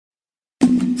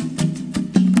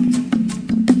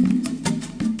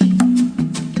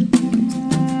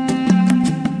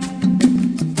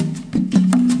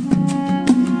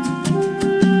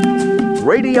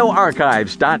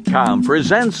AudioArchives.com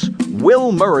presents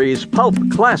Will Murray's Pulp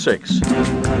Classics,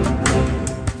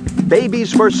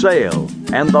 Babies for Sale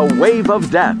and the Wave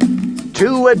of Death,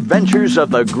 Two Adventures of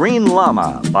the Green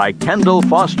Lama by Kendall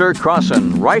Foster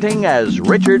Crossan, writing as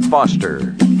Richard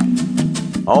Foster.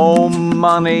 Om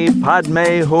Mani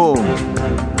Padme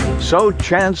Hum. So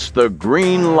chants the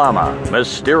Green Lama,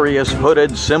 mysterious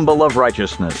hooded symbol of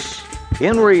righteousness.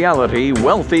 In reality,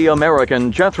 wealthy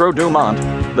American Jethro Dumont,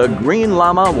 the Green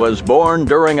Lama was born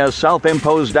during a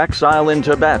self-imposed exile in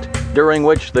Tibet, during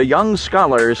which the young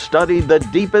scholar studied the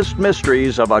deepest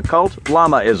mysteries of occult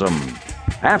Lamaism.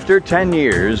 After 10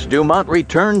 years, Dumont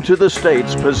returned to the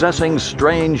States possessing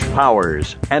strange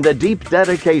powers and a deep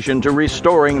dedication to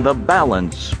restoring the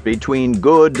balance between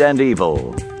good and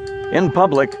evil. In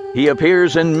public, he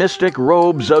appears in mystic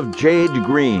robes of jade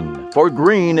green, for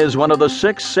green is one of the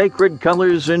 6 sacred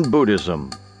colors in Buddhism,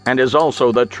 and is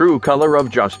also the true color of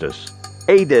justice.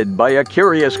 Aided by a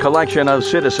curious collection of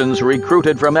citizens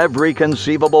recruited from every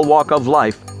conceivable walk of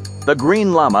life, the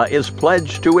Green Lama is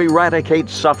pledged to eradicate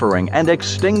suffering and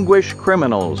extinguish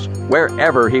criminals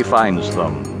wherever he finds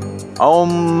them.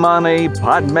 Om Mani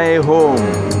Padme Hum.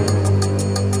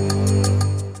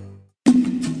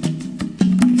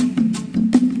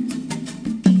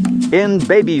 In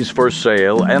Babies for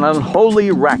Sale, an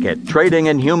unholy racket trading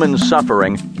in human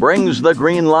suffering brings the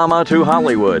Green Lama to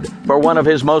Hollywood for one of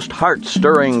his most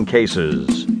heart-stirring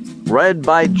cases. Read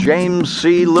by James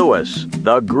C. Lewis,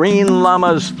 The Green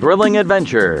Lama's Thrilling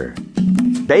Adventure.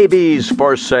 Babies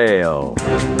for Sale.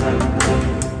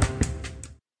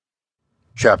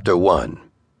 Chapter 1.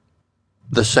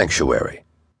 The Sanctuary.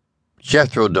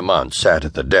 Jethro Dumont sat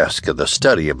at the desk of the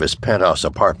study of his penthouse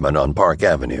apartment on Park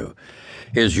Avenue.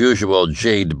 His usual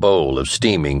jade bowl of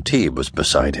steaming tea was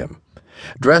beside him.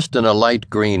 Dressed in a light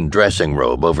green dressing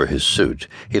robe over his suit,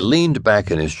 he leaned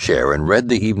back in his chair and read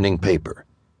the evening paper.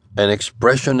 An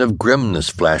expression of grimness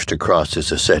flashed across his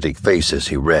ascetic face as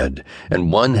he read,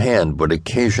 and one hand would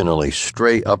occasionally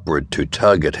stray upward to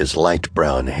tug at his light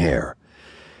brown hair.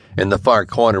 In the far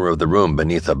corner of the room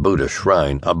beneath a Buddha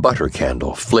shrine, a butter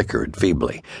candle flickered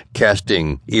feebly,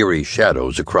 casting eerie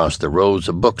shadows across the rows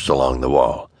of books along the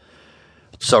wall.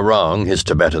 Sarang, his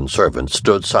Tibetan servant,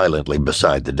 stood silently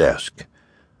beside the desk.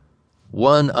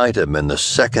 One item in the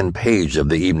second page of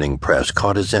the evening press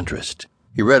caught his interest.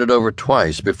 He read it over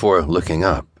twice before looking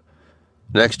up.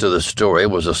 Next to the story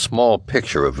was a small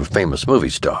picture of a famous movie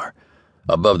star.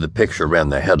 Above the picture ran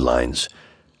the headlines,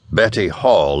 Betty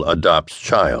Hall adopts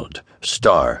child,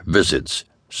 star visits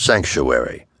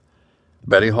sanctuary.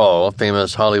 Betty Hall,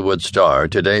 famous Hollywood star,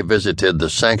 today visited the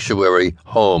Sanctuary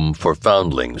Home for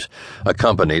Foundlings,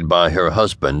 accompanied by her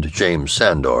husband, James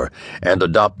Sandor, and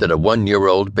adopted a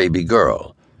 1-year-old baby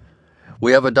girl.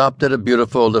 "We have adopted a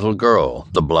beautiful little girl,"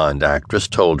 the blonde actress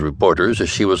told reporters as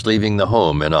she was leaving the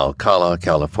home in Alcala,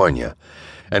 California,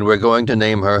 "and we're going to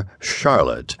name her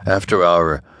Charlotte after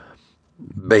our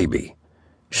baby.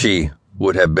 She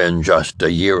would have been just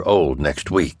a year old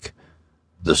next week."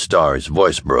 The star's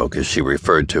voice broke as she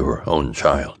referred to her own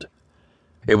child.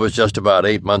 It was just about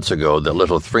 8 months ago that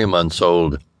little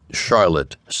 3-month-old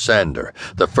Charlotte Sander,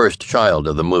 the first child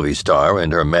of the movie star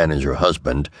and her manager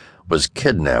husband, was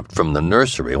kidnapped from the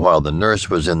nursery while the nurse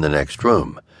was in the next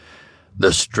room.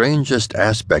 The strangest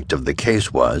aspect of the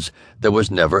case was there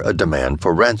was never a demand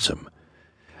for ransom.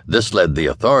 This led the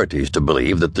authorities to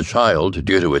believe that the child,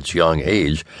 due to its young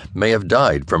age, may have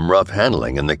died from rough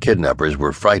handling and the kidnappers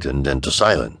were frightened into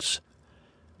silence.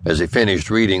 As he finished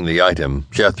reading the item,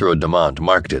 Jethro Dumont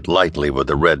marked it lightly with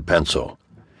a red pencil.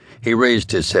 He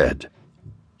raised his head.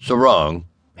 "Sarang,"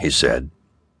 he said.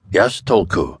 "Yes,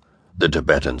 Tolku," the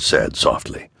Tibetan said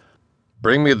softly.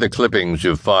 "Bring me the clippings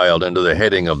you've filed under the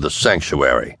heading of the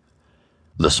sanctuary."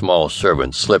 The small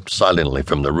servant slipped silently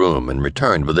from the room and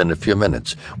returned within a few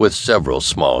minutes with several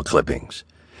small clippings.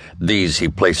 These he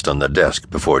placed on the desk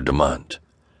before Dumont.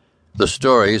 The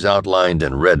stories outlined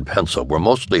in red pencil were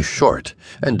mostly short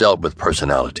and dealt with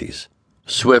personalities.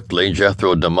 Swiftly,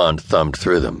 Jethro Dumont thumbed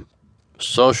through them.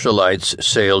 Socialites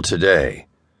sail today.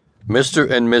 Mr.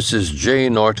 and Mrs. J.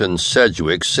 Norton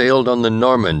Sedgwick sailed on the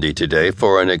Normandy today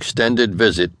for an extended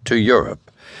visit to Europe.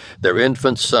 Their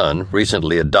infant son,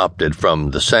 recently adopted from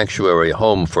the Sanctuary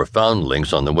Home for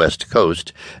Foundlings on the West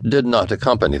Coast, did not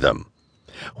accompany them.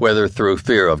 Whether through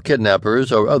fear of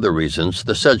kidnappers or other reasons,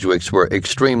 the Sedgwicks were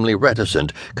extremely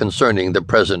reticent concerning the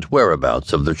present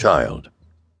whereabouts of their child.